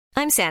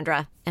I'm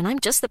Sandra, and I'm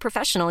just the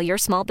professional your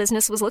small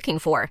business was looking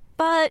for.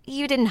 But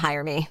you didn't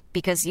hire me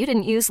because you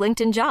didn't use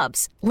LinkedIn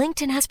Jobs.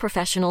 LinkedIn has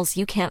professionals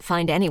you can't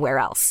find anywhere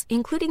else,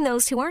 including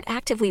those who aren't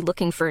actively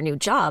looking for a new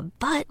job,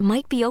 but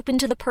might be open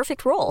to the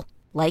perfect role,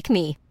 like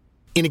me.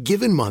 In a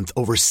given month,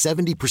 over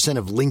 70%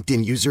 of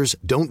LinkedIn users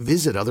don't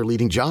visit other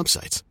leading job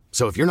sites.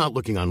 So if you're not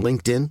looking on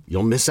LinkedIn,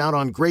 you'll miss out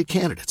on great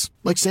candidates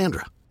like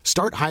Sandra.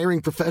 Start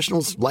hiring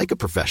professionals like a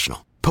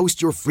professional.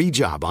 Post your free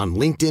job on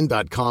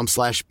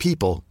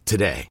linkedin.com/people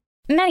today.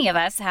 Many of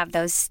us have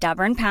those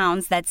stubborn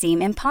pounds that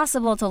seem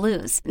impossible to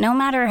lose, no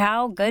matter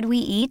how good we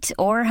eat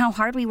or how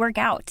hard we work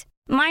out.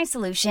 My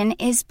solution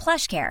is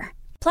PlushCare.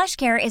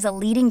 PlushCare is a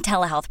leading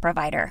telehealth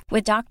provider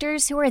with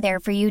doctors who are there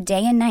for you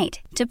day and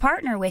night to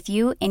partner with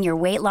you in your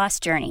weight loss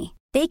journey.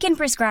 They can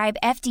prescribe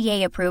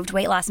FDA-approved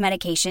weight loss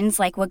medications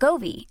like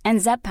Wegovy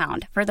and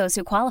Zepbound for those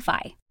who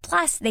qualify.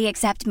 Plus, they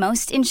accept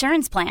most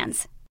insurance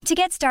plans. To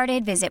get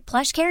started, visit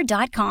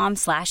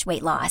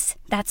plushcare.com/weightloss.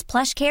 That's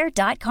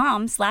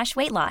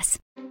plushcare.com/weightloss.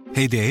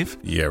 Hey, Dave.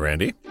 Yeah,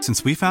 Randy.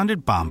 Since we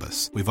founded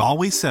Bombas, we've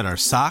always said our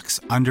socks,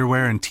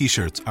 underwear, and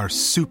T-shirts are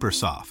super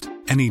soft.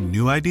 Any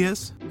new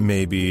ideas?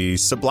 Maybe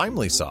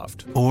sublimely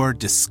soft. Or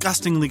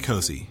disgustingly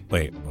cozy.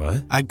 Wait,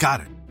 what? I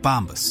got it.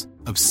 Bombas.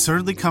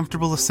 Absurdly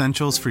comfortable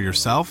essentials for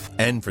yourself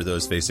and for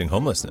those facing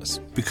homelessness.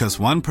 Because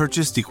one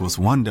purchased equals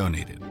one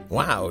donated.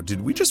 Wow,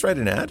 did we just write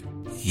an ad?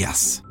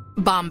 Yes.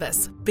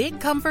 Bombas.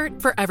 Big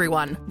comfort for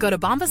everyone. Go to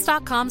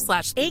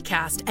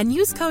bombas.com/ACAST and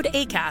use code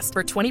ACAST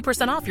for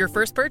 20% off your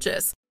first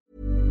purchase.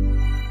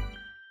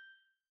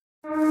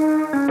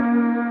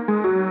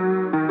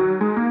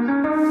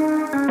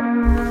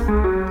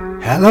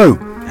 Hello,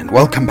 and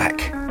welcome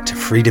back to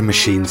Freedom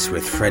Machines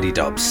with Freddie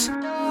Dobbs.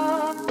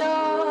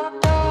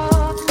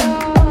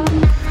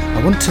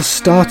 I want to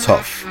start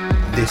off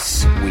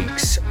this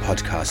week's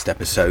podcast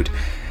episode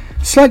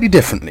slightly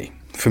differently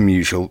from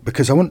usual,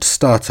 because I want to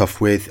start off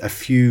with a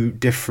few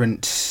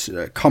different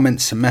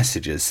comments and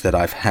messages that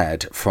I've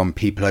had from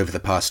people over the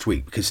past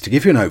week. Because to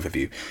give you an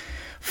overview,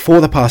 for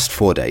the past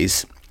 4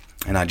 days,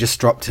 and I just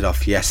dropped it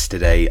off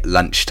yesterday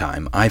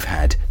lunchtime, I've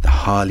had the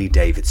Harley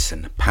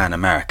Davidson Pan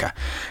America.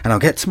 And I'll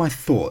get to my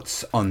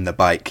thoughts on the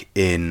bike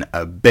in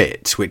a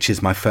bit, which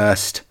is my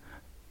first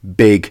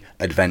big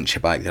adventure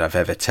bike that I've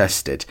ever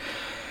tested.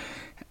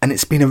 And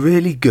it's been a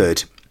really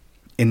good,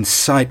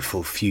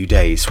 insightful few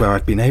days where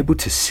I've been able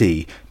to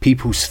see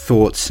people's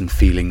thoughts and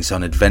feelings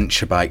on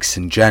adventure bikes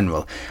in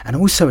general, and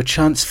also a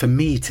chance for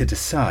me to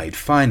decide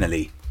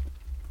finally,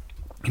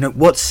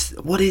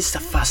 what is the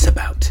fuss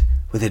about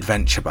with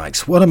adventure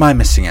bikes? What am I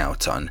missing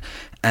out on?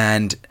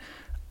 And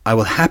I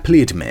will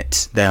happily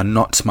admit they are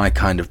not my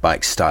kind of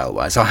bike style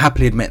wise. I'll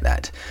happily admit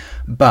that,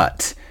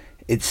 but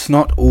it's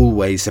not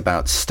always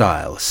about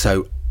style.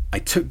 So I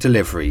took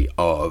delivery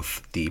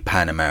of the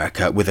Pan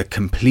America with a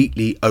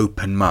completely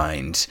open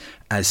mind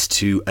as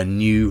to a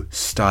new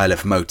style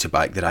of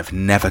motorbike that I've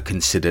never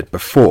considered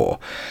before.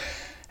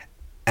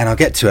 And I'll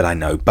get to it, I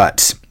know,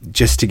 but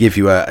just to give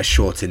you a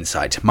short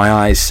insight, my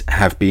eyes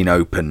have been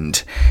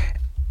opened.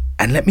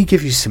 And let me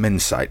give you some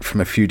insight from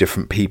a few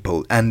different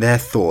people and their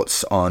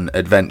thoughts on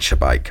adventure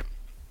bike.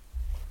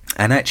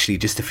 And actually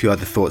just a few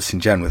other thoughts in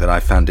general that I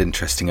found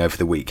interesting over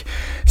the week.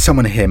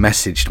 Someone here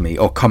messaged me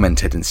or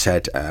commented and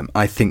said,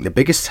 I think the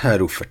biggest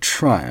hurdle for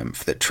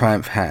Triumph that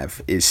Triumph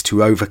have is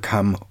to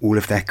overcome all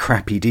of their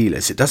crappy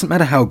dealers. It doesn't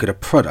matter how good a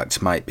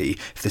product might be.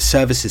 If the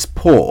service is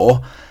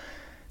poor,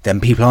 then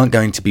people aren't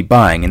going to be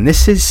buying. And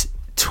this is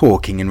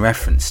talking in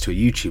reference to a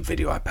YouTube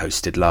video I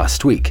posted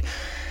last week,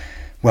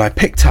 where I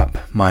picked up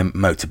my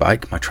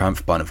motorbike, my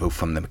Triumph Bonneville,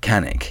 from the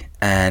mechanic,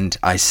 and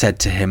I said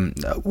to him,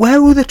 where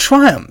are all the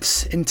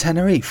Triumphs in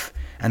Tenerife?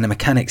 And the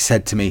mechanic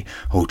said to me,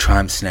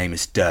 Triumph's name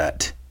is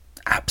dirt,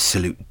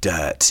 absolute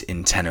dirt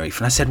in Tenerife.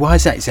 And I said, why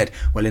is that? He said,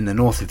 well, in the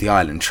north of the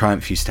island,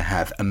 Triumph used to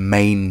have a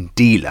main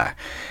dealer,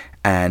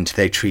 and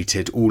they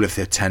treated all of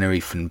the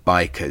Tenerifan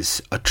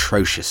bikers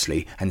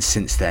atrociously, and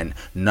since then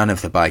none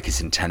of the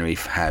bikers in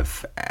Tenerife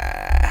have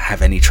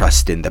any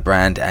trust in the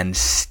brand. And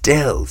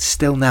still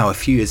now, a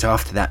few years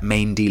after that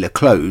main dealer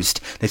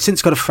closed, they've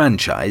since got a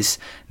franchise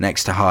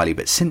next to Harley,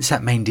 but since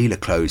that main dealer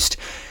closed,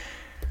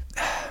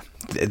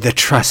 the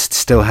trust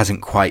still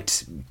hasn't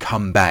quite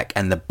come back,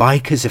 and the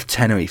bikers of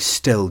Tenerife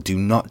still do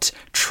not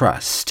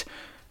trust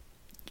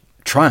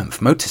Triumph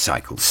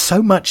motorcycles,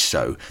 so much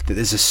so that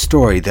there's a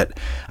story that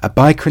a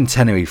biker in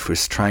Tenerife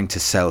was trying to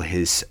sell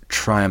his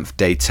Triumph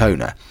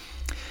Daytona.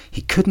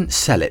 He couldn't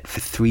sell it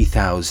for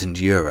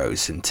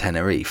 €3,000 in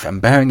Tenerife,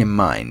 and bearing in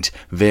mind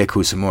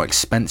vehicles are more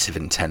expensive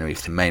in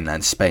Tenerife than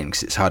mainland Spain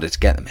because it's harder to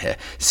get them here,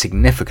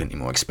 significantly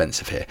more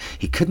expensive here.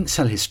 He couldn't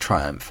sell his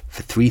Triumph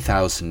for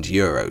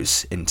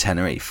 €3,000 in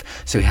Tenerife,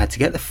 so he had to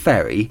get the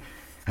ferry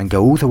and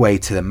go all the way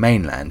to the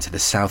mainland, to the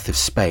south of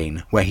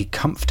Spain, where he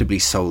comfortably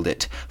sold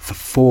it for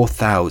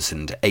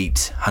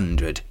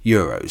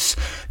 €4,800.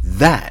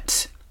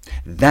 That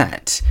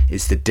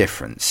is the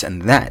difference,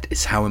 and that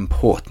is how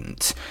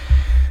important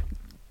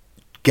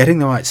getting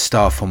the right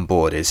staff on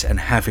board is, and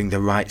having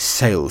the right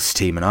sales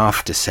team and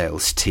after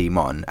sales team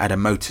on at a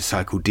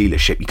motorcycle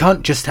dealership. You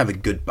can't just have a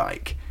good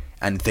bike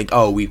and think,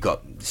 oh, we've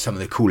got some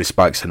of the coolest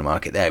bikes on the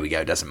market, there we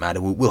go, doesn't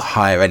matter, we'll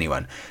hire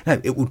anyone. No,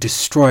 it will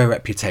destroy a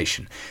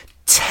reputation.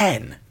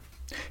 10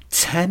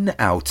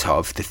 out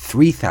of the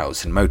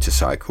 3,000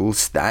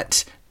 motorcycles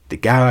that the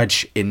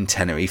garage in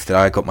Tenerife that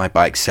I got my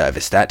bike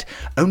serviced at,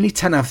 only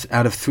 10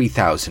 out of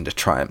 3,000 are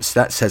Triumphs.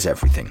 That says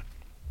everything.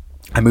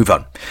 I move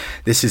on.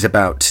 This is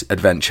about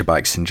adventure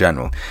bikes in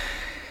general.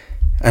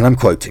 And I'm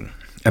quoting,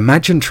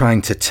 "Imagine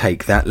trying to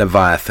take that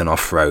Leviathan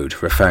off-road,"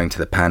 referring to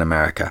the Pan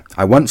America.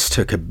 "I once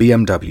took a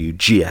BMW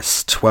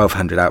GS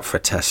 1200 out for a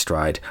test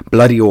ride.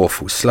 Bloody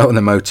awful, slow on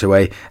the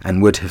motorway,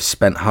 and would have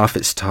spent half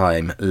its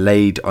time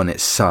laid on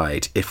its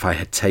side if I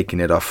had taken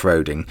it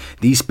off-roading.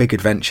 These big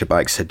adventure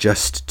bikes are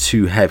just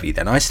too heavy.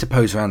 They're nice to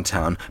pose around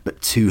town,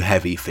 but too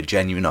heavy for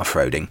genuine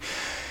off-roading."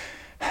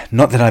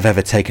 Not that I've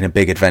ever taken a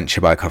big adventure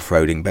bike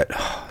off-roading, but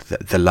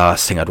the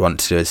last thing I'd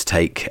want to do is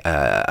take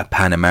a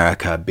Pan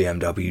America,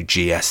 BMW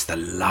GS. The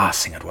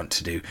last thing I'd want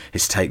to do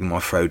is take them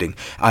off-roading.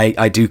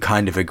 I do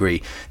kind of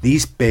agree.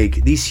 These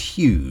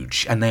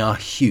huge, and they are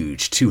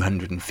huge,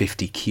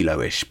 250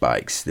 kilo-ish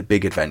bikes, the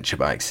big adventure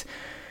bikes,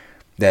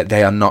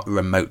 they are not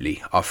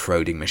remotely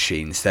off-roading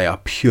machines. They are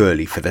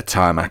purely for the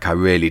tarmac. I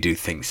really do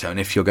think so.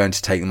 And if you're going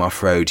to take them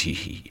off-road,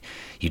 you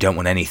don't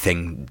want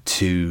anything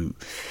too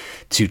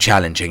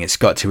challenging. It's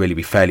got to really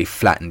be fairly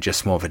flat and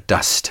just more of a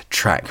dust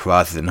track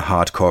rather than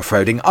hardcore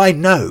off-roading. I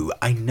know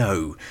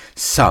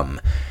some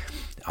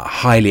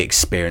highly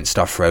experienced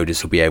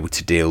off-roaders will be able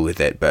to deal with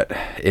it, but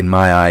in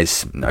my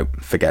eyes, no,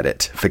 forget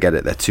it,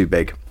 they're too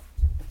big.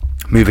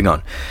 Moving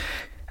on.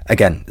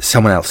 Again,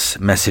 someone else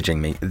messaging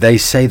me. They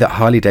say that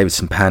Harley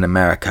Davidson Pan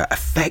America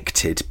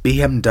affected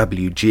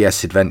BMW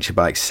GS adventure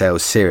bike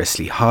sales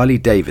seriously. Harley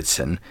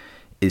Davidson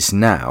is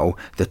now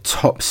the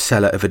top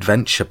seller of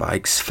adventure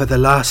bikes for the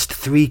last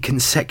 3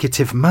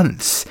 consecutive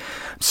months.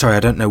 Sorry,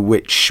 I don't know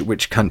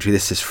which country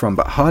this is from,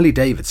 but Harley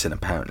Davidson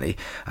apparently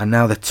are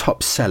now the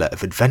top seller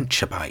of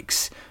adventure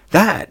bikes.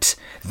 That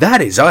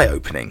is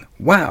eye-opening.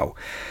 Wow.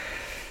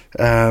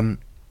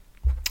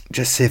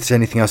 Just see if there's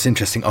anything else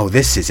interesting. Oh,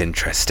 this is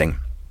interesting.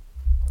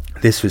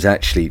 This was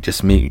actually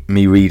just me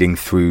reading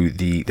through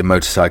the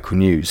motorcycle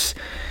news.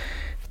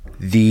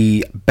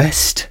 The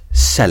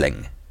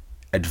best-selling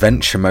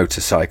adventure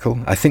motorcycle,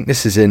 I think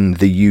this is in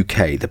the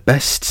UK, the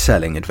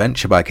best-selling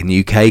adventure bike in the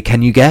UK,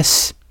 can you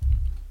guess?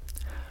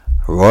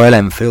 Royal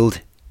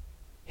Enfield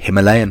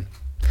Himalayan.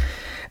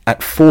 At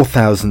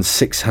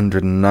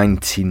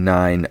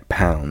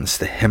 £4,699,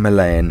 the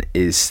Himalayan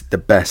is the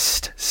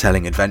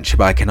best-selling adventure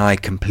bike, and I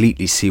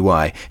completely see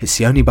why. It's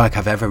the only bike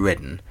I've ever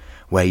ridden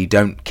where you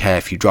don't care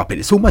if you drop it.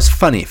 It's almost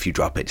funny if you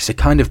drop it. It's a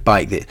kind of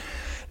bike that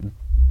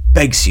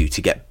begs you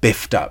to get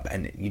biffed up,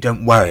 and you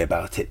don't worry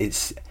about it.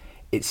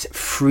 It's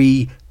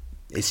free.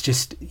 It's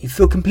just, you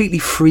feel completely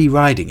free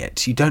riding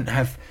it. You don't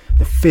have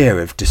the fear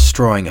of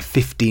destroying a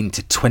 £15,000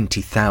 to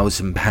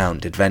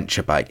 £20,000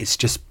 adventure bike. It's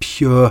just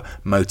pure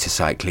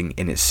motorcycling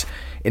in its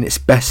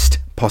best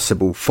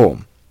possible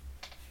form.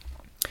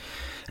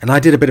 And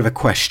I did a bit of a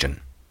question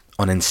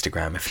on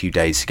Instagram a few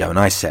days ago, and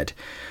I said,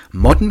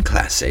 modern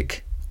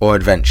classic or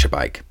adventure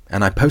bike?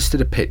 And I posted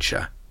a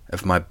picture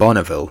of my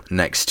Bonneville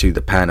next to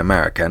the Pan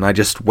America, and I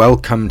just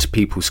welcomed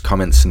people's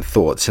comments and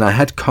thoughts, and I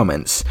had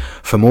comments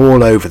from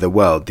all over the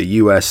world, the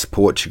US,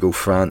 Portugal,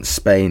 France,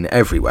 Spain,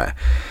 everywhere.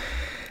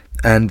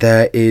 And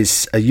there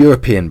is a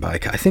European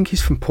biker, I think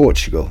he's from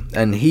Portugal,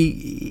 and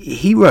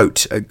he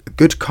wrote a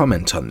good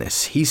comment on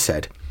this. He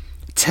said,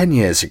 10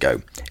 years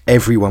ago,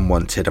 everyone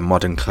wanted a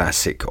modern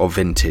classic or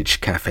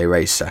vintage cafe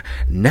racer.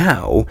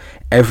 Now,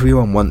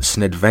 everyone wants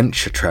an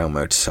adventure trail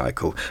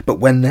motorcycle. But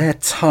when they're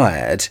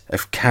tired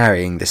of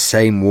carrying the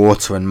same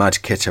water and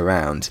mud kit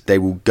around, they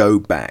will go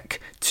back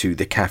to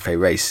the cafe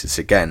racers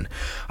again.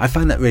 I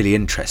find that really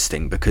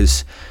interesting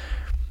because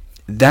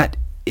that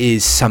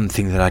is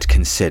something that I'd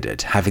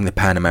considered, having the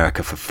Pan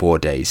America for 4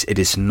 days. It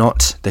is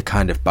not the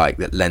kind of bike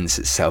that lends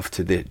itself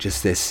to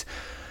just this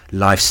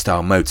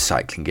lifestyle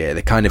motorcycling gear,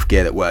 the kind of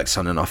gear that works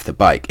on and off the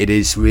bike. It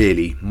is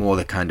really more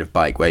the kind of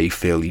bike where you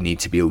feel you need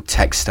to be all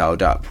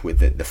tech-styled up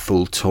with the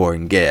full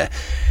touring gear.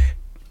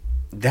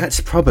 That's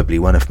probably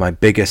one of my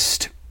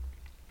biggest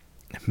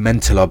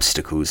mental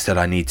obstacles that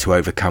I need to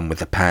overcome with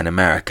the Pan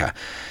America.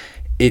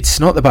 It's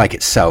not the bike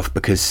itself,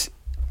 because,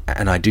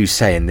 and I do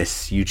say in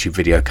this YouTube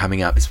video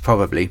coming up, it's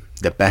probably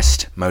the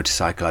best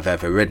motorcycle I've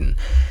ever ridden.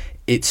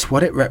 It's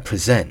what it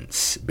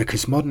represents,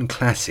 because modern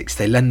classics,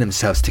 they lend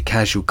themselves to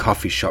casual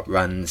coffee shop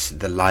runs,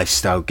 the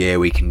lifestyle gear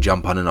we can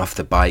jump on and off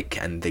the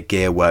bike, and the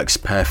gear works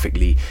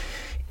perfectly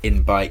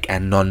in bike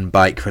and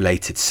non-bike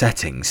related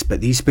settings. But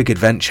these big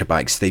adventure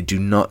bikes, they do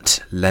not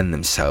lend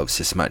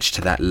themselves as much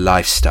to that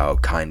lifestyle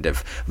kind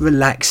of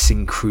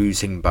relaxing,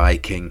 cruising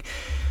biking.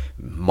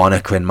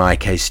 Monica, in my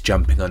case,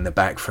 jumping on the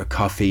back for a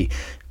coffee.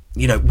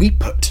 You know, we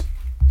put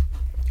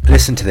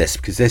Listen to this,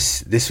 because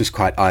this was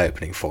quite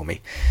eye-opening for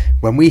me.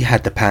 When we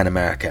had the Pan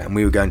America and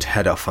we were going to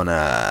head off on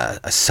a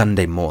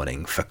Sunday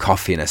morning for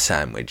coffee and a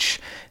sandwich,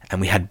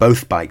 and we had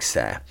both bikes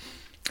there,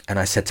 and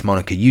I said to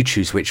Monica, you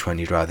choose which one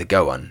you'd rather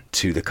go on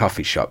to the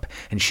coffee shop,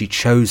 and she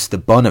chose the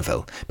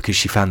Bonneville because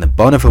she found the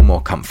Bonneville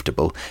more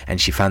comfortable and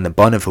she found the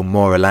Bonneville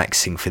more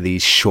relaxing for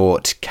these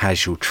short,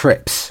 casual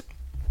trips.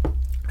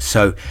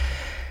 So,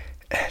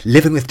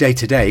 living with day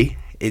to day,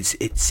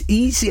 it's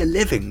easier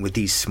living with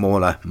these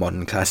smaller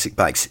modern classic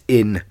bikes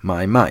in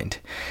my mind.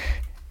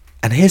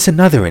 And here's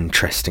another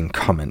interesting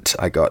comment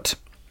I got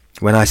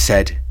when I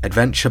said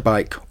adventure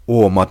bike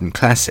or modern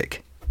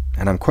classic.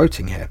 And I'm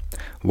quoting here.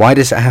 Why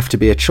does it have to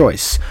be a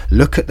choice?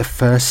 Look at the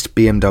first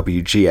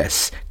BMW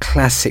GS.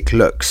 Classic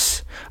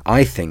looks.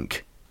 I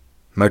think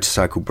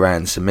motorcycle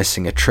brands are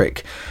missing a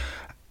trick.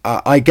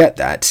 I get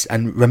that,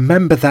 and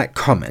remember that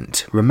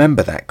comment.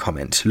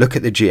 Look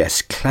at the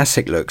GS,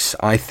 classic looks.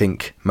 I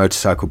think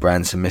motorcycle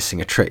brands are missing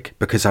a trick,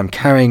 because I'm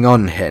carrying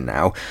on here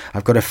now.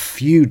 I've got a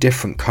few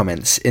different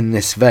comments in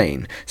this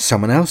vein.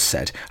 Someone else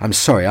said, I'm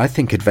sorry, I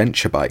think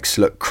adventure bikes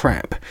look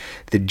crap.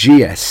 The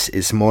GS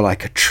is more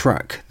like a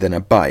truck than a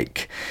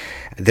bike.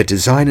 The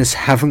designers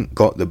haven't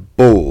got the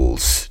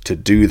balls to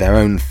do their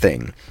own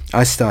thing.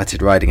 I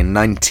started riding in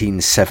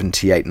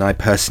 1978, and I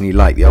personally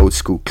like the old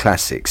school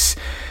classics.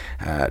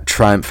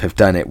 Triumph have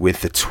done it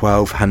with the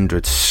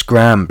 1200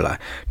 Scrambler.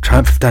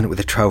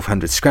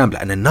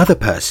 And another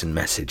person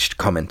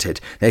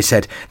commented. They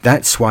said,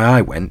 that's why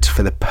I went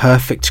for the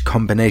perfect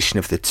combination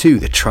of the two,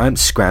 the Triumph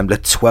Scrambler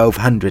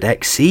 1200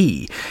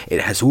 XE. It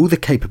has all the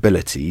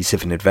capabilities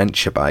of an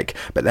adventure bike,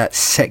 but that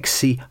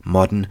sexy,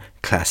 modern,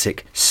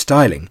 classic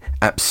styling.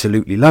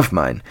 Absolutely love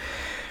mine.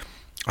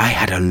 I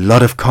had a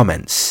lot of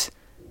comments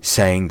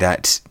saying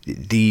that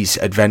these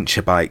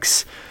adventure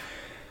bikes,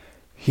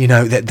 you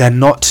know, that they're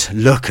not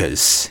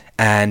lookers,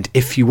 and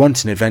if you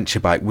want an adventure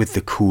bike with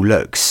the cool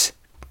looks,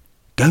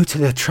 go to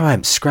the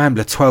Triumph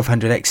Scrambler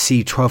 1200 XC,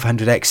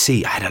 1200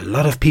 XC. I had a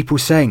lot of people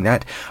saying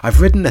that. I've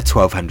ridden the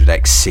 1200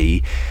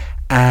 XC,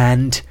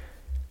 and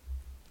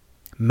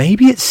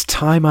maybe it's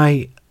time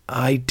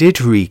I did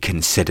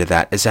reconsider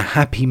that as a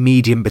happy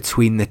medium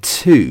between the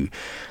two.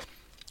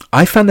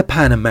 I found the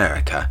Pan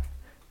America,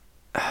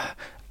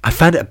 I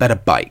found it a better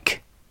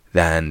bike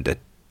than the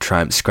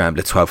Triumph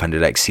Scrambler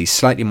 1200 XC,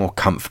 slightly more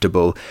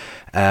comfortable,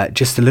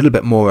 just a little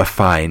bit more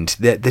refined.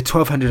 The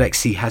 1200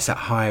 XC has that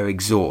higher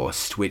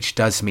exhaust, which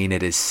does mean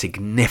it is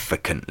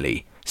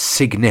significantly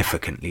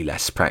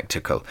less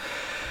practical.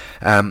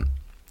 I've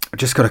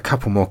just got a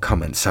couple more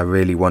comments I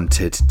really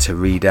wanted to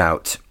read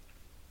out.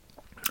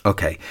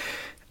 Okay,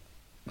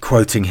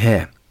 quoting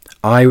here.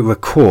 I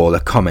recall a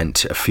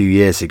comment a few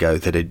years ago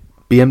that a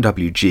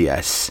BMW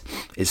GS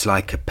is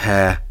like a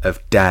pair of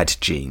dad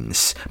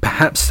jeans.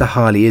 Perhaps the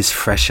Harley is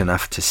fresh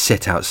enough to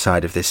sit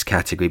outside of this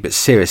category, but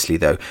seriously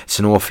though, it's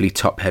an awfully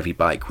top-heavy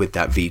bike with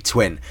that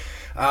V-twin.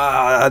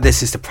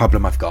 This is the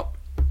problem I've got.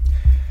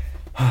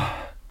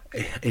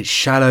 It's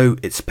shallow,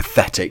 it's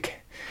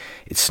pathetic.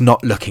 It's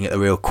not looking at the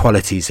real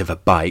qualities of a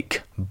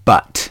bike,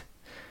 but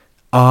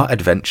are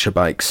adventure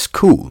bikes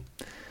cool?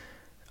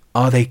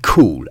 Are they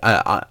cool?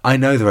 I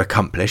know they're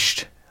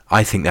accomplished.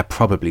 I think they're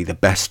probably the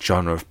best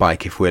genre of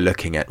bike if we're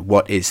looking at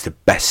what is the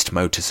best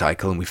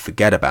motorcycle, and we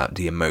forget about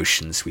the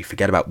emotions, we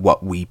forget about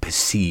what we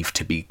perceive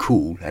to be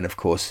cool, and of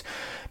course,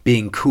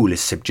 being cool is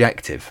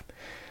subjective.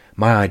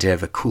 My idea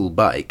of a cool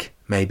bike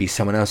may be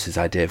someone else's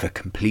idea of a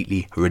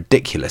completely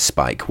ridiculous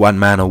bike. One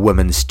man or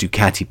woman's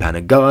Ducati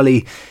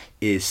Panigale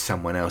is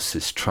someone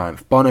else's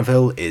Triumph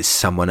Bonneville, is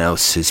someone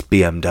else's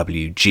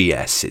BMW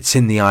GS. It's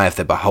in the eye of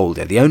the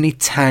beholder. The only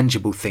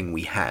tangible thing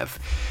we have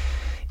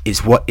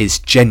is what is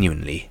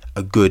genuinely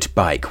a good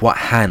bike, what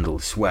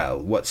handles well,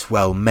 what's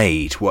well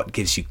made, what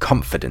gives you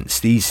confidence.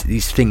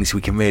 These things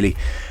we can really,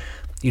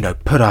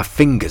 put our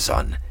fingers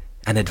on.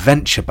 And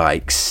adventure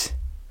bikes,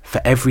 for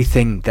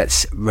everything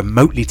that's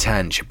remotely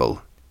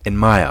tangible, in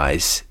my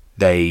eyes,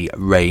 they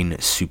reign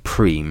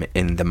supreme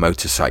in the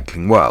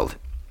motorcycling world.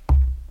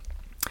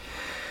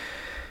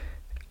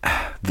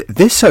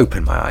 This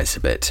opened my eyes a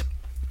bit.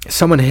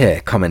 Someone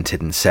here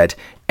commented and said,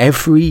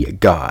 every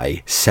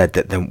guy said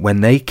that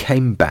when they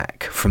came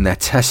back from their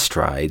test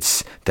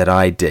rides that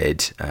I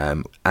did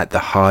at the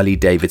Harley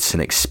Davidson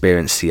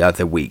experience the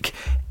other week,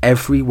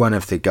 every one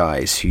of the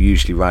guys who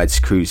usually rides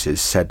cruisers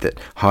said that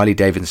Harley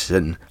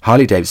Davidson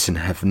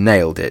have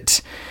nailed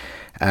it.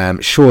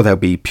 Sure, there'll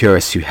be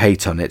purists who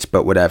hate on it,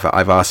 but whatever.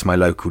 I've asked my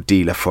local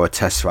dealer for a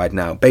test ride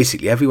now.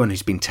 Basically, everyone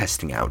who's been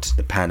testing out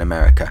the Pan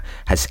America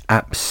has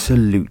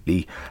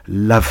absolutely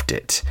loved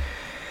it.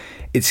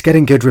 It's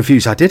getting good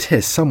reviews. I did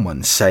hear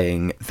someone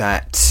saying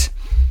that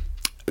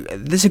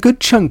there's a good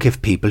chunk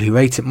of people who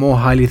rate it more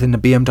highly than the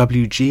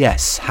BMW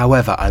GS.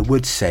 However, I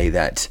would say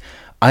that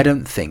I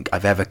don't think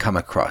I've ever come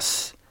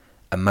across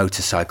a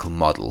motorcycle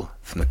model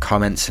from the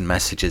comments and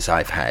messages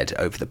I've had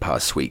over the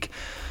past week.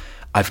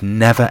 I've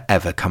never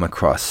ever come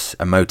across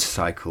a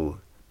motorcycle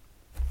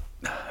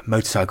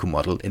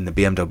model in the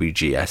BMW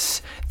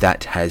GS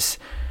that has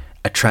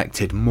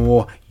attracted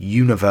more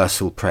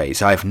universal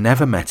praise. I've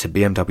never met a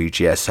BMW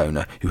GS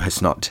owner who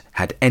has not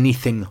had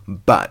anything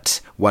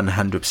but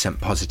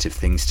 100% positive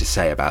things to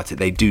say about it.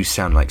 They do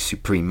sound like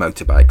supreme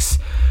motorbikes.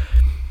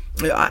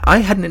 I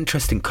had an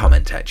interesting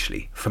comment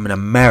actually from an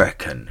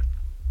American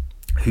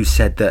who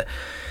said that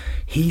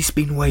he's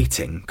been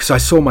waiting, because I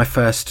saw my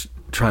first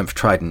Triumph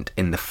Trident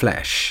in the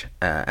flesh,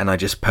 and I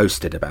just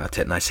posted about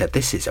it, and I said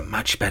this is a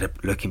much better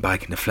looking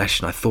bike in the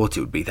flesh than I thought it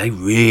would be. They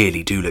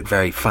really do look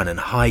very fun and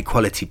high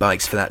quality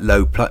bikes for that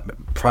low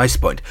price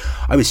point.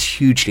 I was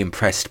hugely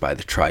impressed by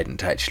the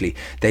Trident actually.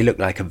 They look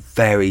like a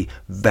very,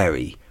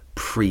 very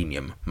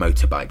premium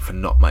motorbike for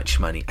not much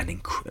money, and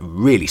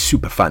really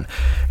super fun.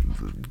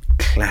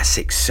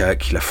 Classic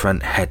circular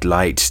front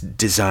headlights,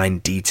 design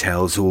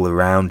details all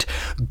around,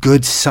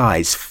 good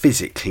size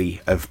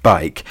physically of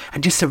bike,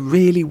 and just a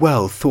really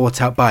well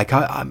thought out bike.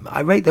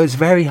 I rate those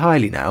very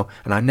highly now,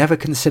 and I never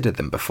considered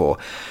them before.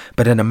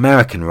 But an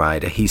American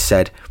rider, he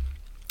said,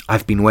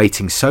 I've been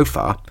waiting so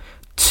far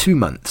 2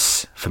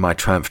 months for my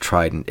Triumph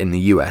Trident in the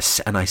US,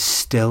 and I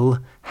still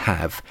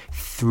have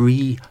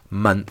 3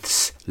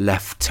 months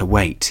left to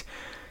wait.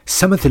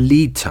 Some of the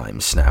lead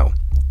times now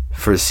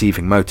for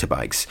receiving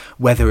motorbikes,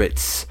 whether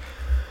it's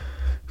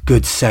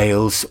good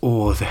sales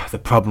or the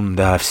problem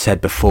that I've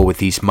said before with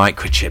these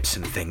microchips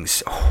and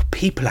things,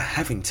 people are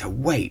having to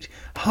wait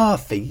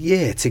half a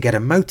year to get a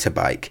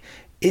motorbike.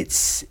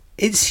 It's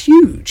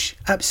huge,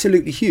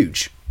 absolutely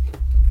huge.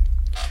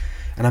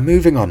 And I'm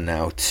moving on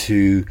now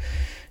to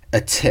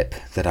a tip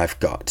that I've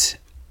got,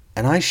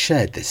 and I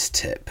shared this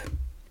tip.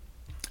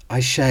 I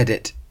shared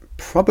it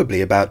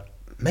probably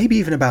maybe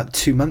even about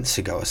 2 months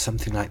ago or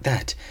something like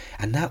that,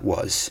 and that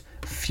was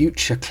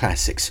future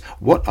classics.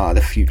 What are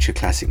the future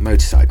classic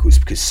motorcycles?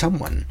 Because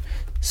someone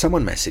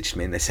messaged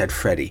me and they said,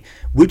 Freddie,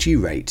 would you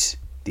rate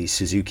the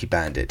Suzuki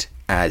Bandit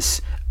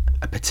as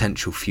a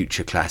potential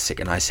future classic?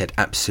 And I said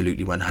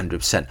absolutely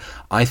 100%.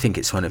 I think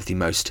it's one of the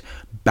most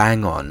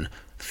bang on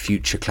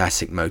future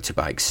classic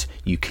motorbikes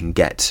you can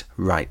get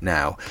right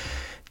now.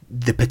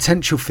 The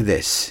potential for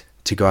this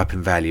to go up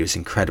in value is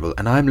incredible,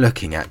 and I'm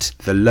looking at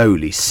the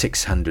lowly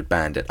 600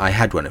 Bandit. I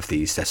had one of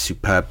these. They're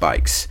superb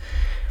bikes.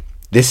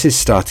 This is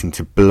starting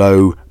to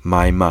blow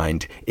my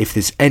mind. If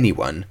there is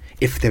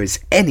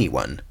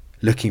anyone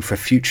looking for a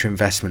future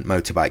investment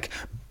motorbike,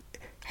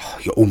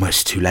 you're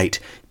almost too late.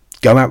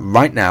 Go out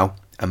right now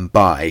and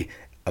buy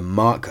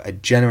a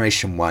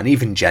Generation 1,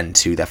 even Gen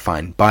 2, they're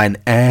fine. Buy an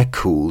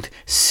air-cooled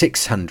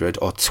 600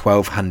 or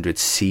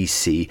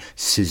 1200cc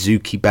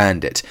Suzuki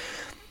Bandit.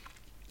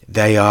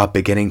 They are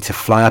beginning to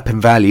fly up in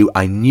value.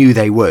 I knew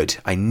they would.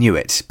 I knew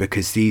it,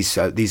 because these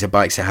are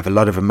bikes that have a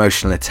lot of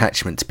emotional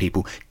attachment to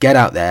people. Get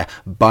out there,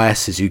 buy a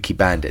Suzuki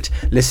Bandit.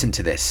 Listen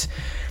to this.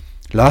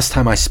 Last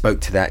time I spoke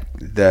to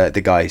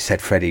the guy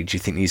said, Freddie, do you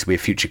think these will be a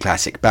future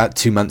classic? About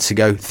 3 months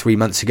ago,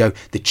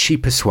 the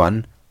cheapest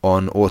one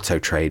on Auto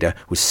Trader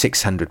was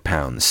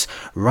 £600.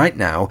 Right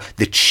now,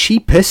 the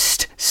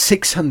cheapest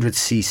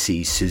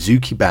 600cc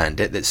Suzuki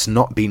Bandit that's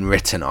not been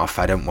written off,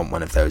 I don't want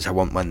one of those, I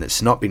want one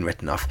that's not been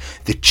written off.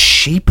 The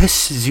cheapest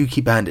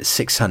Suzuki Bandit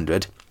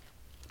 600,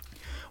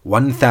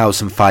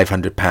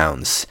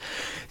 £1,500.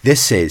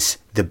 This is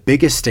the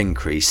biggest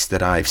increase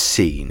that I've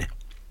seen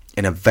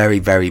in a very,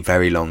 very,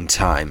 very long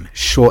time.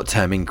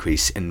 Short-term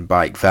increase in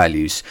bike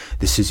values.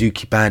 The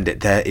Suzuki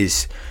Bandit,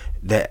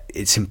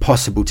 it's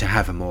impossible to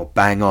have a more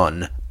bang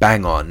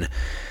on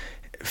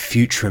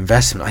future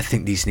investment. I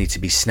think these need to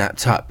be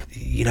snapped up.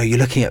 You know, you're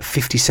looking at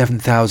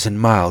 57,000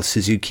 miles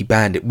Suzuki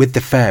Bandit with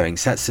the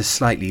fairings. That's a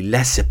slightly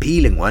less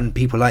appealing one.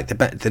 People like the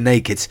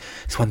nakeds.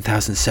 It's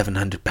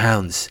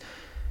 £1,700.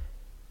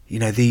 You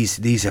know,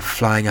 these are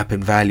flying up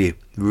in value,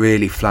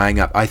 really flying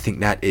up. I think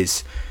that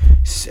is.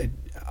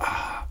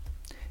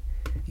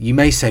 You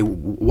may say,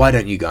 why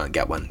don't you go and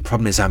get one?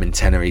 Problem is I'm in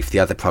Tenerife. The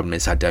other problem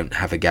is I don't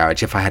have a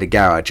garage. If I had a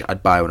garage,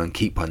 I'd buy one and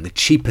keep one. The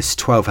cheapest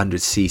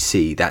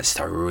 1200cc, that's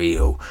the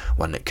real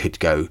one that could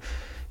go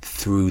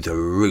through the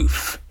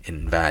roof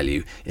in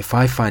value. If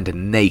I find a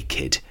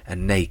naked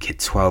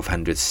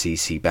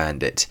 1200cc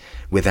Bandit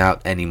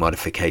without any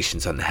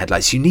modifications on the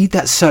headlights, you need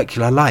that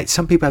circular light.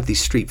 Some people have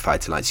these Street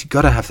Fighter lights. You've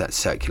got to have that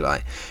circular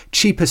light.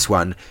 Cheapest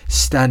one,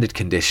 standard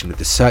condition with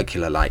the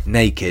circular light,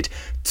 naked,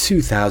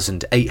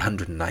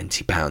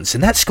 £2,890,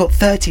 and that's got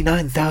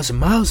 39,000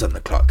 miles on the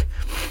clock.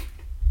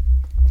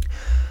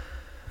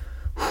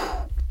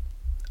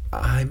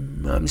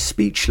 I'm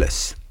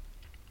speechless.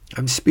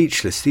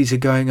 These are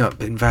going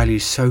up in value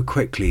so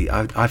quickly.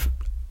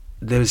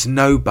 There's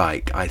no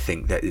bike, I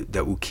think,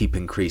 that will keep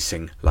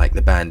increasing like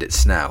the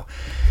Bandits now.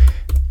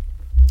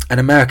 An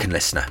American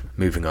listener,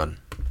 moving on.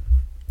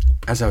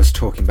 As I was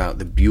talking about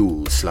the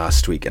Buells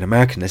last week, an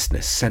American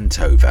listener sent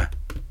over.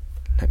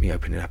 Let me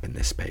open it up in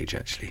this page,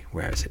 actually.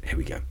 Where is it? Here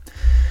we go.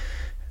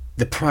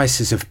 The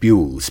prices of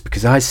Buells,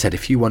 because I said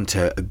if you want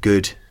a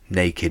good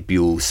naked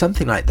Buell,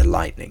 something like the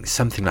Lightning,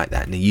 something like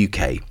that in the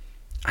UK,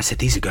 I said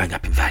these are going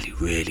up in value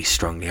really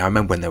strongly. I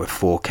remember when they were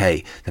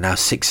 4k, they're now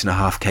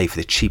 6.5k for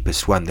the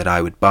cheapest one that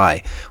I would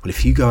buy. Well,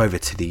 if you go over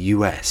to the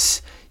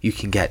US, you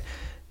can get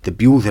the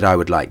Buell that I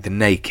would like, the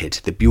naked,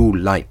 the Buell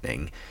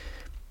Lightning,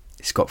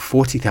 it's got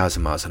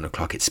 40,000 miles on the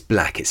clock, it's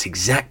black, it's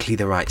exactly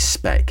the right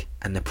spec,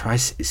 and the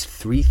price is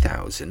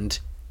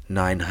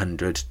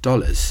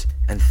 $3,900.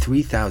 And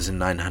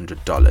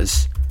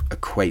 $3,900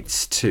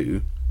 equates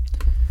to,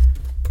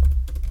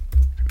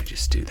 let me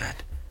just do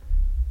that,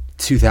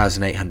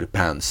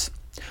 £2,800.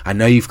 I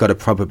know you've got to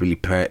probably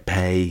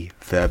pay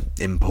for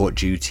import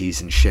duties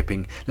and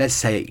shipping. Let's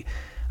say,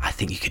 I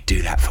think you could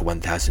do that for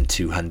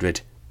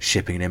 $1,200,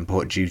 shipping and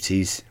import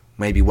duties,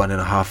 maybe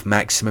 1.5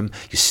 maximum.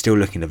 You're still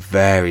looking at a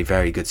very,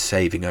 very good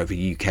saving over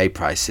UK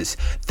prices.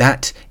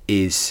 That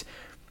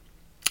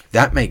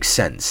makes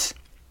sense.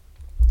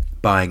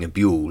 Buying a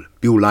Buell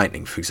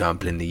Lightning, for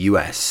example, in the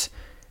US,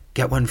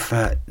 get one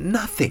for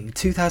nothing,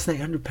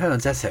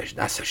 £2,800.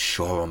 That's a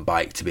sure-on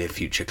bike to be a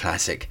future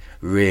classic.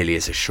 Really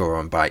is a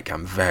sure-on bike.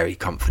 I'm very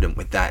confident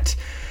with that.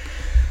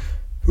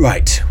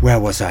 Right, where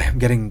was I? I'm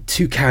getting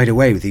too carried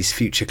away with these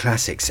future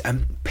classics.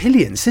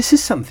 Pillions, this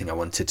is something I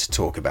wanted to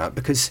talk about,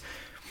 because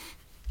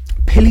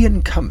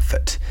Pillion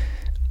comfort,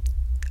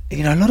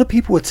 you know, a lot of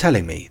people were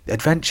telling me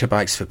adventure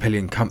bikes for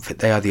Pillion comfort,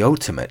 they are the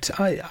ultimate.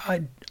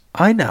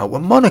 Well,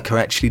 Monica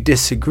actually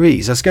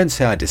disagrees. I was going to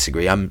say I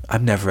disagree. I'm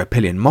never a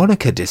Pillion.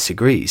 Monica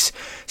disagrees.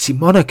 See,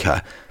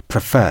 Monica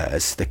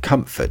prefers the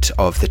comfort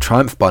of the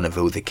Triumph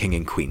Bonneville, the King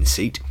and Queen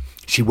seat.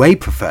 She way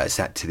prefers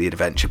that to the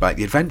adventure bike.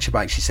 The adventure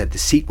bike, she said, the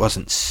seat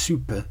wasn't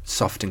super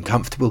soft and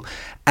comfortable.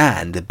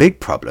 And the big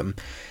problem,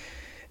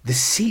 the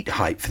seat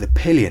height for the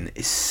Pillion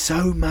is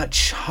so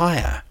much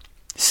higher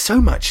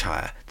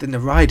than the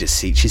rider's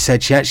seat. She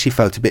said she actually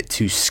felt a bit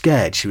too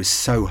scared. She was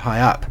so high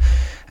up.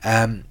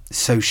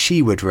 So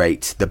she would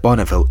rate the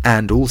Bonneville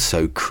and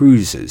also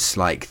cruisers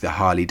like the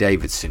Harley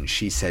Davidson.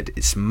 She said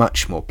it's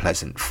much more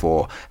pleasant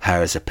for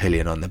her as a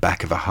Pillion on the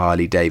back of a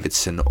Harley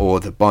Davidson or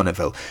the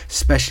Bonneville,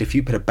 especially if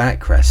you put a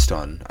backrest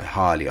on a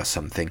Harley or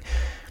something.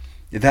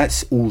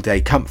 That's all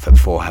day comfort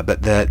for her.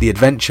 But the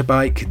adventure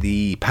bike,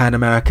 the Pan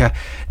America,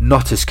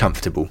 not as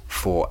comfortable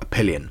for a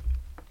Pillion.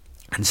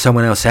 And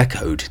someone else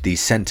echoed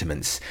these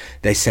sentiments.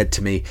 They said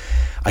to me,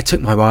 I took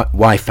my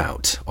wife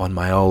out on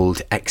my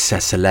old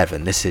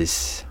XS11. This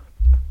is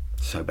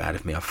so bad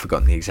of me, I've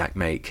forgotten the exact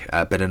make,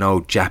 but an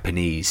old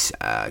Japanese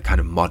kind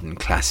of modern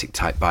classic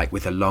type bike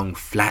with a long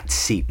flat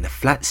seat. And the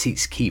flat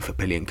seat's key for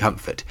Pillion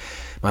comfort.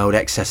 My old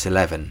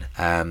XS11.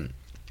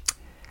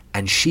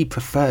 And she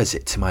prefers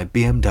it to my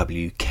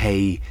BMW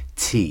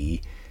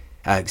KT.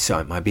 My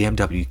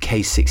BMW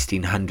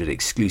K1600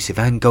 exclusive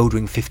and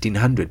Goldwing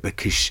 1500,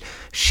 because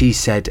she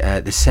said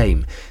the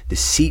same. The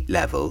seat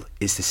level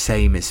is the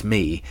same as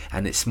me,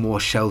 and it's more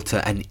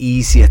shelter and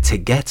easier to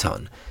get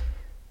on.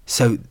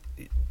 So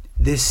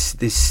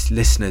this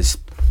listener's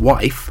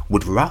wife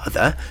would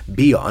rather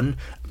be on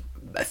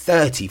a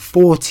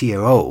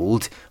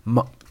 40-year-old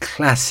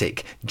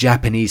classic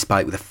Japanese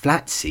bike with a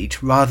flat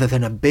seat rather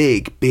than a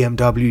big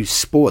BMW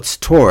Sports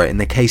Tourer in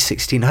the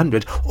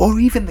K1600, or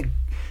even the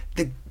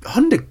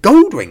Honda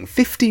Goldwing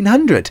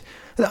 1500.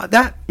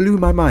 That blew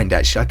my mind,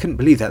 actually. I couldn't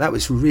believe that. That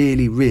was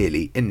really,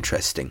 really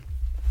interesting.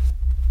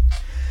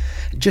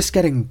 Just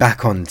getting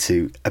back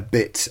onto a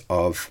bit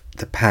of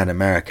the Pan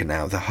America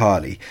now, the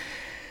Harley.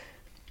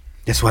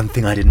 There's one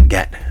thing I didn't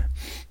get,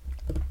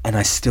 and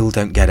I still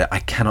don't get it. I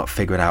cannot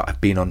figure it out.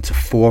 I've been onto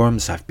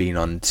forums, I've been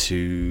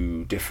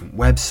onto different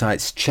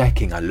websites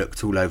checking. I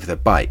looked all over the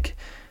bike.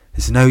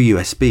 There's no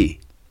USB.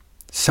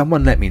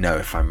 Someone let me know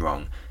if I'm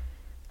wrong.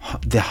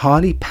 The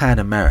Harley Pan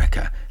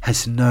America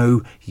has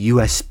no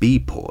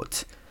USB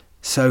port.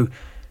 So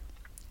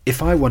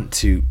if I want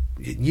to,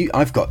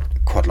 I've got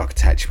quad lock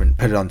attachment,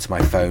 put it onto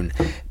my phone,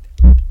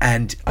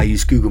 and I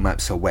use Google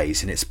Maps or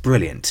Waze, and it's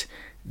brilliant.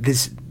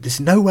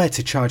 There's nowhere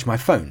to charge my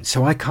phone,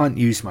 so I can't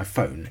use my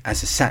phone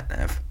as a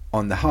sat-nav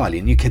on the Harley.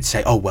 And you could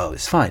say, oh well,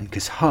 it's fine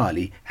because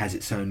Harley has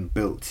its own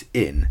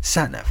built-in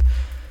sat-nav.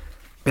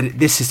 But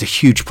this is a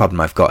huge problem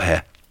I've got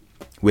here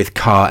with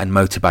car and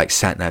motorbike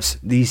sat-navs.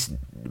 These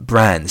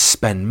brands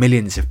spend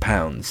millions of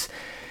pounds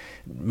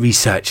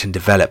research and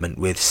development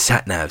with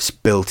sat-navs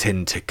built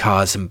into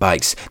cars and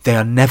bikes. They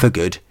are never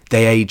good.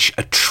 They age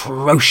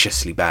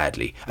atrociously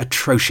badly,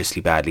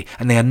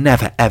 and they are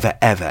never, ever,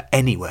 ever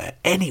anywhere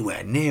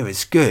near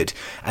as good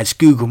as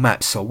Google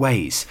Maps or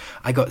Waze.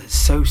 I got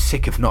so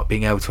sick of not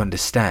being able to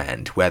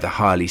understand where the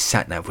Harley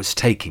sat-nav was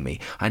taking me.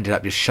 I ended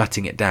up just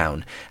shutting it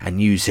down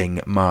and using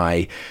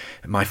my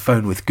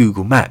phone with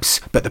Google Maps.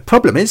 But the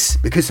problem is,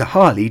 because the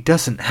Harley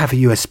doesn't have a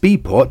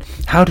USB port,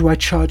 how do I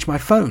charge my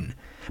phone?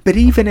 But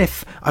even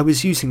if I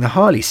was using the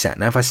Harley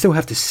sat-nav, I still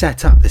have to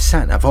set up the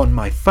sat-nav on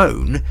my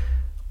phone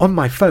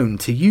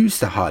to use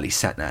the Harley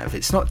sat-nav.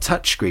 It's not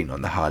touchscreen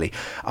on the Harley.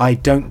 I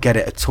don't get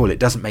it at all. It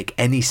doesn't make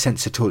any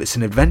sense at all. It's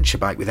an adventure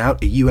bike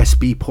without a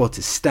USB port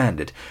as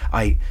standard.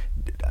 I've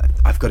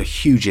got a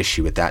huge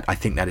issue with that. I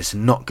think that is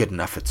not good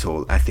enough at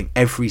all. I think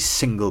every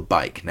single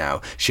bike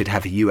now should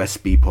have a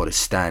USB port as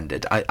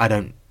standard. I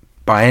don't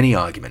buy any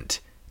argument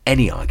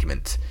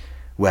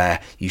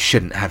where you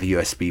shouldn't have a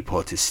USB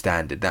port as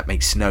standard. That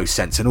makes no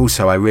sense. And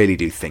also, I really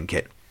do think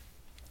it.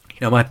 You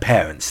know, my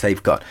parents,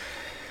 they've got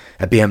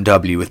a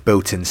BMW with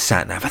built-in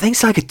sat-nav. I think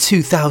it's like a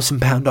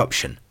 £2,000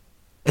 option.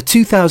 A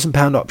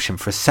 £2,000 option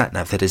for a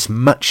sat-nav that is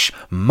much,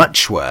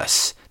 much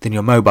worse than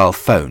your mobile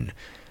phone.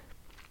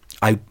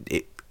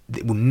 It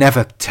will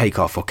never take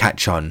off or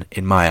catch on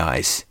in my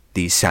eyes,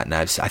 these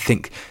sat-navs. I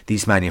think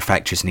these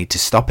manufacturers need to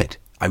stop it.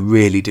 I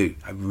really do.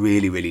 I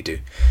really, really do.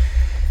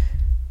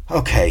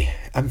 Okay,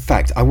 in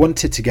fact, I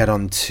wanted to get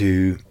on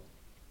to...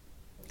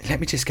 Let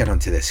me just get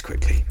onto this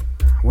quickly.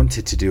 I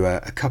wanted to do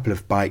a couple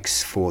of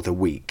bikes for the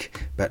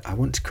week, but I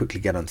want to quickly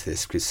get onto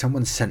this because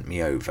someone sent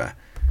me over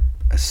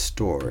a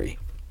story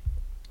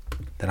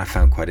that I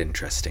found quite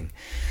interesting.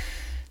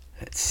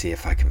 Let's see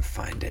if I can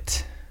find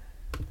it.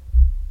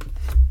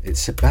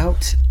 It's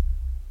about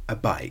a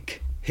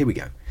bike. Here we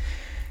go.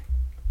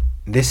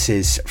 This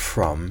is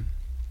from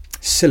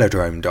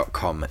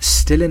Silodrome.com.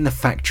 Still in the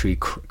factory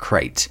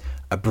crate.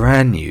 A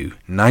brand new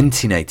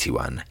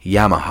 1981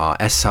 Yamaha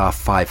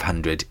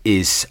SR500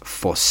 is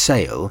for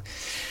sale.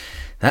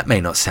 That may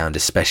not sound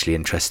especially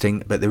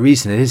interesting, but the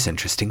reason it is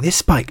interesting,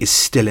 this bike is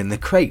still in the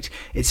crate.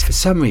 It's for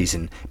some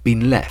reason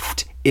been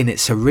left in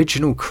its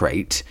original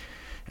crate,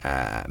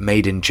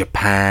 made in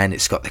Japan.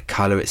 It's got the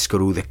colour, it's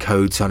got all the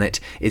codes on it.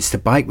 It's the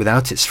bike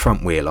without its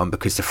front wheel on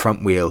because the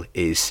front wheel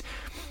is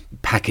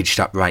packaged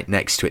up right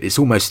next to it. It's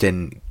almost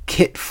in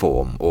kit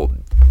form, or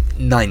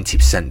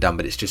 90% done,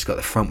 but it's just got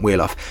the front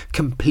wheel off,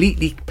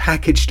 completely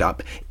packaged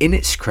up in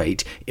its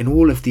crate in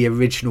all of the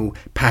original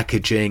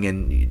packaging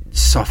and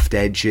soft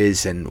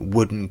edges and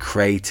wooden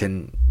crate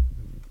and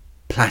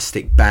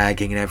plastic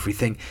bagging and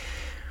everything.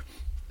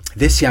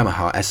 This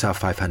Yamaha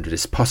SR500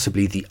 is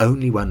possibly the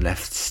only one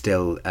left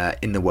still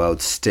in the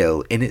world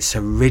still in its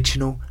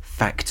original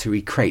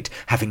factory crate,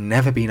 having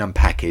never been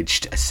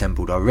unpackaged,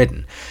 assembled or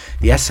ridden.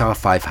 The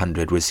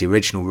SR500 was the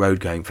original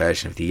road-going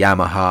version of the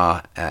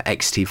Yamaha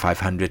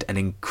XT500, an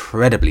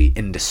incredibly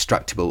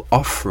indestructible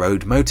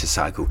off-road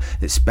motorcycle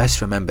that's best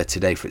remembered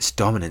today for its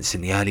dominance in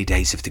the early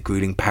days of the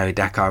grueling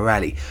Paris-Dakar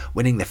Rally,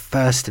 winning the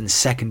first and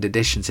second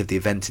editions of the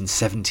event in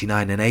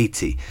 79 and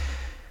 80.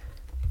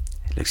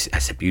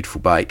 That's a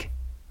beautiful bike,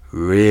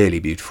 really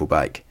beautiful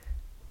bike.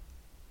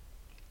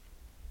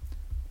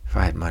 If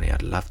I had money,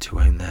 I'd love to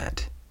own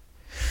that.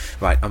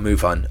 Right, I'll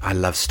move on. I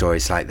love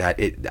stories like that.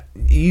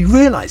 You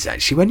realise,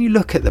 actually, when you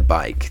look at the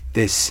bike,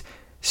 this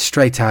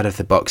straight out of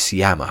the box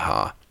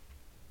Yamaha,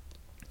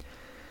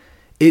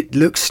 it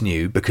looks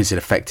new because it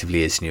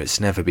effectively is new. It's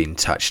never been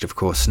touched, of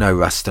course, no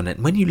rust on it.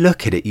 And when you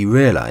look at it, you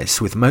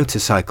realise with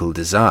motorcycle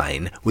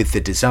design, with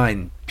the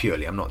design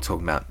purely, I'm not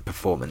talking about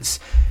performance,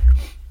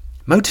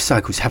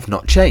 motorcycles have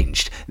not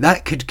changed.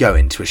 That could go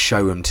into a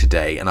showroom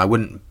today and I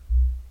wouldn't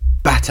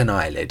bat an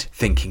eyelid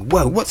thinking,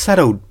 whoa, what's that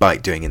old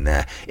bike doing in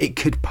there? It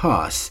could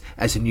pass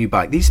as a new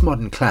bike. These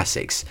modern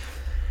classics,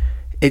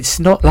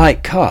 it's not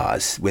like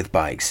cars with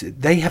bikes.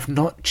 They have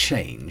not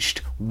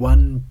changed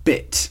one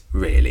bit,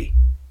 really,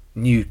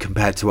 new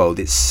compared to old.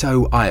 It's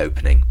so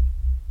eye-opening.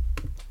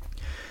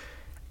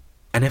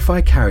 And if I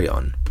carry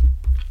on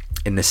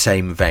in the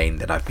same vein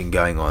that I've been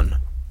going on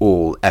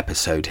all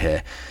episode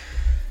here,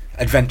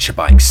 adventure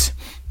bikes.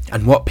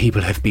 And what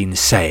people have been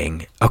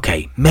saying,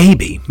 okay,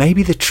 maybe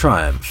the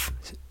Triumph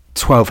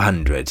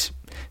 1200,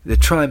 the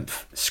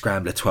Triumph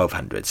Scrambler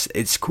 1200s,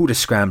 it's called a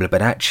Scrambler,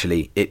 but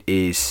actually it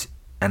is,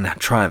 and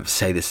Triumph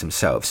say this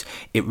themselves,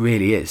 it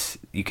really is.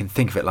 You can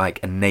think of it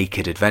like a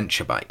naked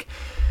adventure bike.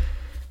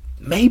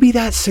 Maybe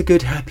that's a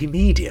good happy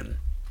medium.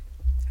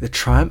 The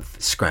Triumph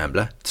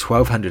Scrambler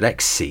 1200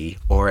 XC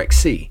or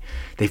XC.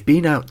 They've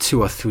been out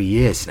 2 or 3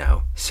 years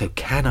now, so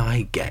can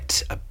I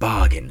get a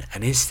bargain?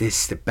 And is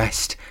this the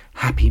best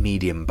happy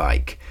medium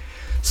bike?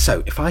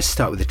 So if I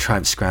start with the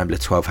Triumph Scrambler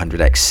 1200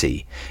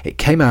 XC, it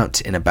came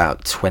out in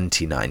about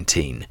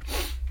 2019.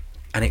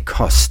 And it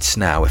costs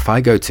now, if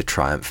I go to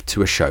Triumph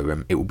to a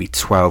showroom, it will be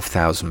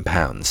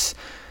 £12,000.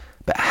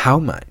 But how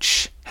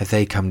much have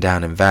they come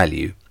down in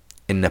value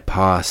in the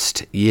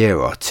past year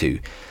or two?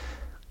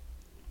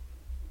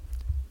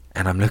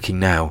 And I'm looking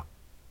now,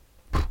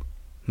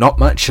 not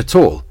much at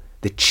all.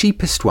 The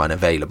cheapest one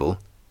available,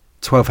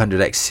 1200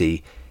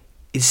 XC,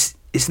 is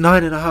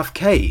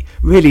 9.5k.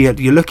 Really,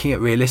 you're looking at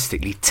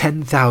realistically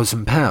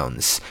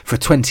 £10,000 for a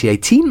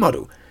 2018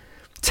 model.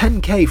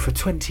 10k for a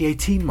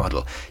 2018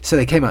 model. So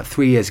they came out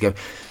 3 years ago.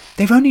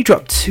 They've only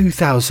dropped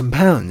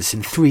 £2,000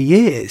 in 3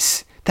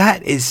 years.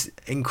 That is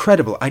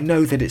incredible. I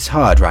know that it's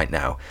hard right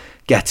now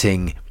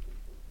getting,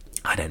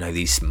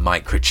 these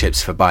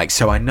microchips for bikes.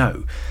 So I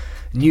know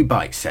new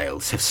bike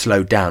sales have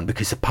slowed down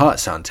because the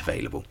parts aren't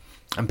available.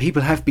 And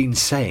people have been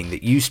saying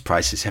that used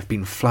prices have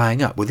been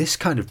flying up. Well, this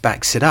kind of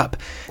backs it up.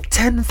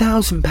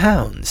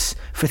 £10,000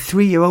 for a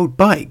 3-year-old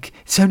bike.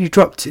 It's only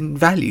dropped in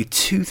value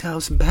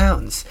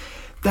 £2,000.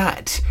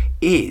 That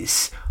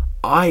is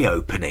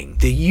eye-opening.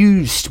 The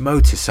used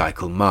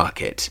motorcycle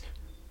market.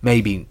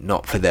 Maybe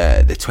not for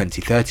the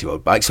 20,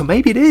 30-year-old bikes. Or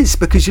maybe it is,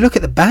 because you look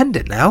at the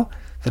Bandit now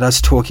that I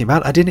was talking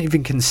about. I didn't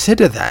even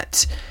consider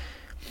that.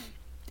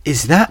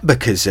 Is that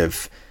because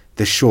of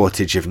the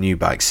shortage of new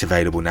bikes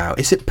available now?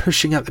 Is it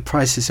pushing up the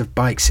prices of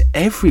bikes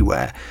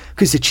everywhere?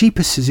 Because the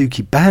cheapest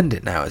Suzuki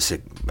Bandit now is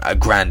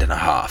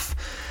 $1,500.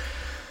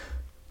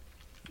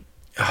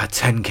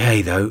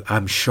 10k though,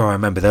 I'm sure I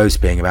remember those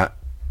being about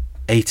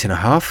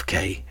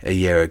 8.5k a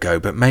year ago,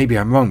 but maybe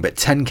I'm wrong. But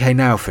 10k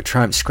now for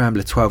Triumph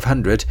Scrambler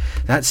 1200,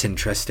 that's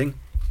interesting.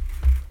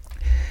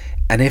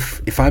 And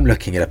if I'm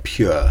looking at a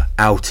pure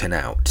out and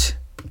out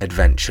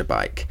adventure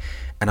bike,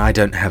 and I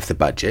don't have the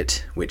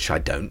budget, which I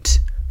don't,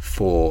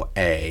 for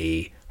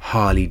a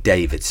Harley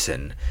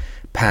Davidson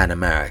Pan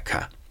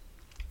America,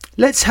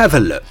 let's have a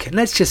look, and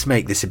let's just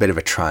make this a bit of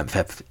a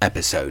Triumph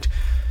episode,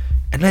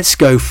 and let's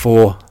go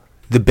for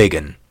the big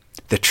one,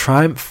 the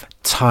Triumph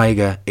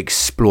Tiger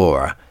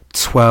Explorer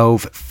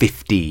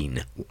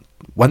 1215,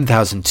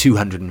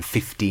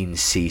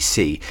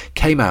 1215cc,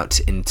 came out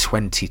in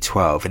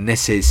 2012, and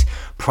this is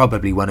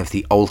probably one of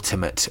the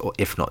ultimate, or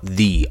if not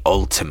the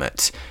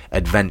ultimate,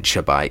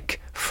 adventure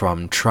bike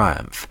from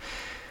Triumph.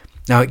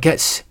 Now, it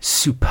gets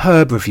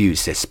superb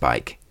reviews, this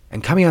bike,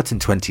 and coming out in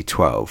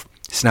 2012,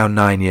 it's now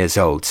 9 years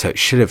old, so it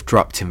should have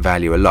dropped in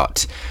value a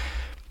lot.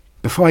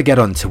 Before I get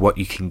on to what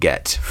you can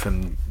get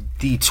from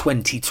the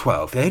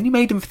 2012, they only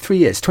made them for 3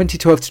 years,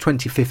 2012 to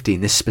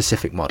 2015, this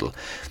specific model.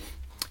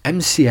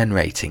 MCN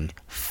rating,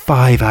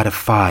 5 out of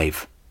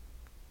 5.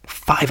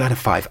 5 out of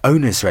 5.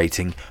 Owner's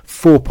rating,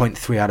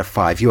 4.3 out of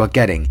 5. You are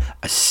getting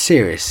a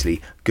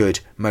seriously good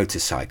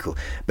motorcycle.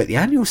 But the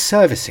annual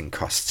servicing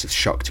costs have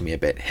shocked me a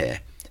bit here.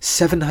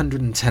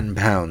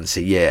 £710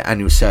 a year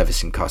annual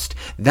servicing cost.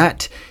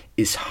 That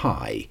is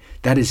high.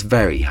 That is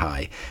very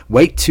high.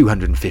 Weight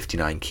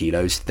 259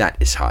 kilos. That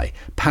is high.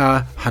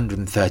 Power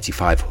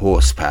 135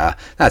 horsepower.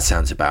 That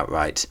sounds about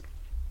right.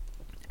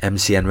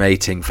 MCN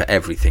rating for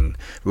everything.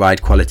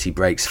 Ride quality,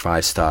 brakes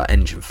 5-star,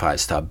 engine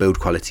 5-star, build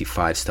quality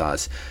 5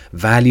 stars.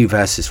 Value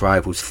versus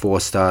rivals 4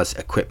 stars,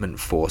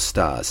 equipment 4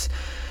 stars.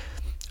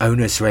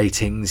 Owner's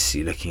ratings,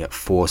 you're looking at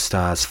 4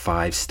 stars,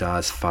 5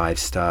 stars, 5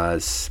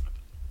 stars,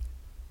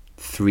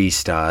 3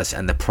 stars.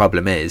 And the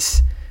problem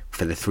is,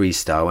 for the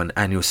 3-star one,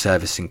 annual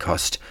servicing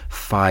cost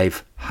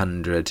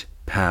 £500.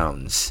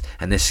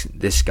 And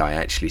this guy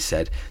actually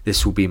said,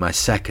 this will be my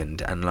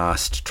second and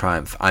last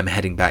Triumph. I'm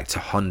heading back to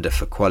Honda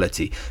for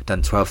quality.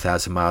 Done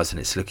 12,000 miles and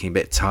it's looking a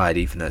bit tired,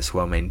 even though it's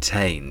well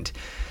maintained.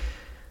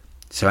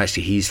 So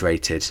actually he's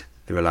rated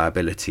the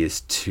reliability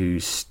as 2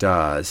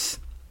 stars.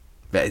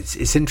 But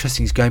it's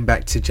interesting, he's going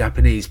back to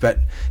Japanese, but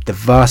the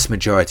vast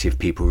majority of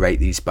people rate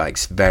these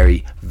bikes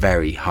very,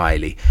 very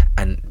highly.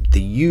 And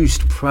the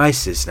used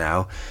prices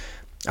now,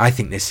 I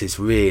think this is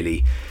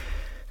really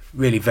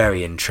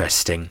very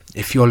interesting.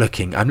 If you're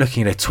looking, I'm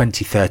looking at a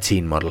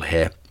 2013 model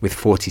here with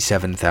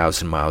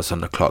 47,000 miles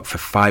on the clock for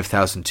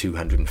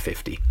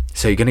 £5,250.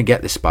 So you're going to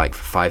get this bike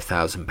for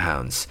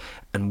 £5,000.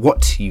 And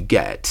what you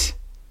get,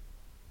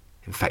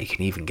 in fact, you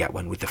can even get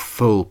one with the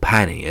full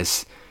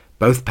panniers,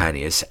 both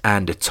panniers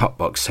and a top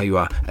box. So you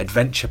are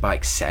adventure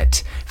bike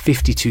set,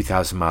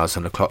 52,000 miles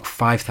on the clock,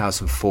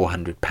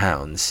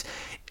 £5,400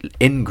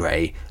 in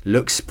grey,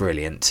 looks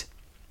brilliant.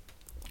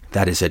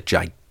 That is a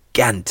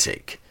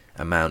gigantic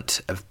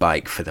amount of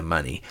bike for the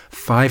money.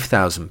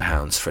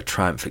 £5,000 for a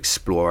Triumph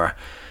Explorer.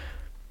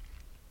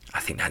 I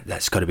think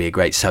that's got to be a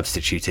great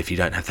substitute if you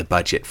don't have the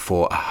budget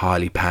for a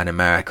Harley Pan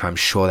America. I'm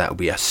sure that will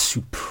be a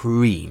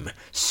supremely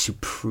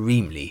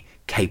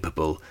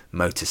capable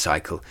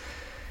motorcycle.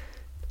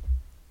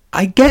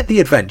 I get the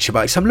adventure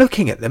bikes. I'm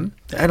looking at them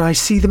and I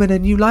see them in a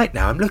new light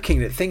now. I'm looking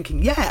at it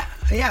thinking, yeah,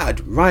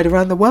 I'd ride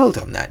around the world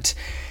on that.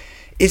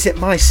 Is it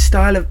my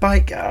style of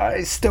bike?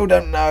 I still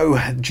don't know.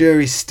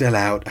 Jury's still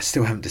out. I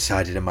still haven't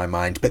decided in my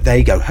mind. But there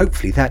you go.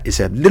 Hopefully that is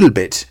a little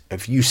bit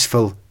of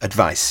useful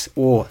advice,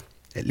 or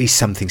at least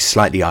something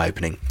slightly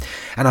eye-opening.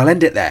 And I'll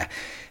end it there.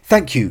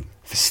 Thank you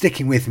for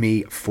sticking with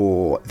me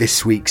for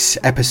this week's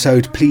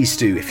episode. Please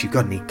do, if you've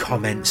got any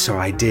comments or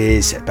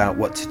ideas about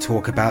what to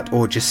talk about,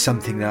 or just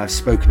something that I've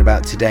spoken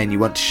about today and you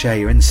want to share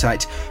your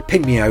insight,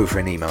 ping me over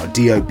an email,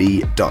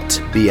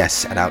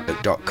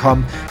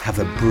 dob.bs@outlook.com. Have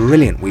a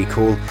brilliant week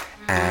all,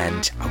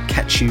 and I'll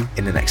catch you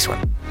in the next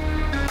one.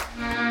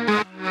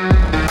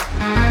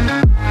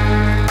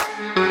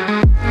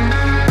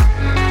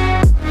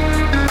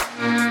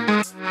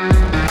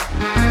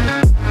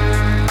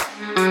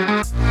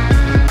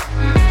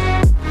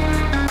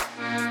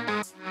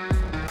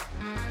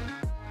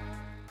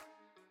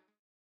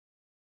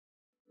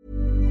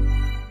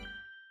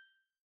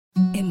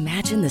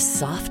 Imagine the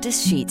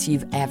softest sheets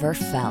you've ever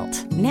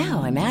felt.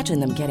 Now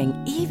imagine them getting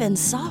even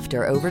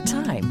softer over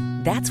time.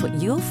 That's what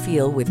you'll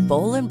feel with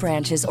Boll &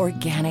 Branch's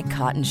organic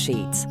cotton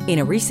sheets. In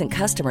a recent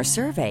customer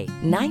survey,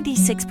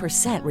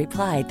 96%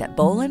 replied that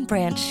Boll &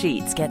 Branch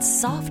sheets get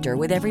softer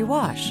with every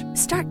wash.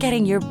 Start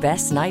getting your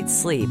best night's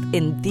sleep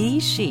in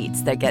these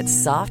sheets that get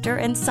softer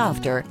and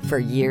softer for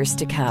years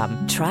to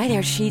come. Try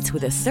their sheets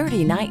with a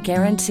 30-night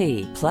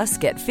guarantee. Plus,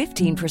 get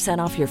 15%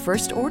 off your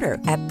first order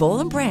at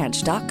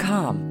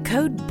bollandbranch.com.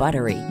 Code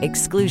BUTTERY.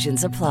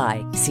 Exclusions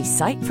apply. See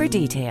site for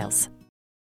details.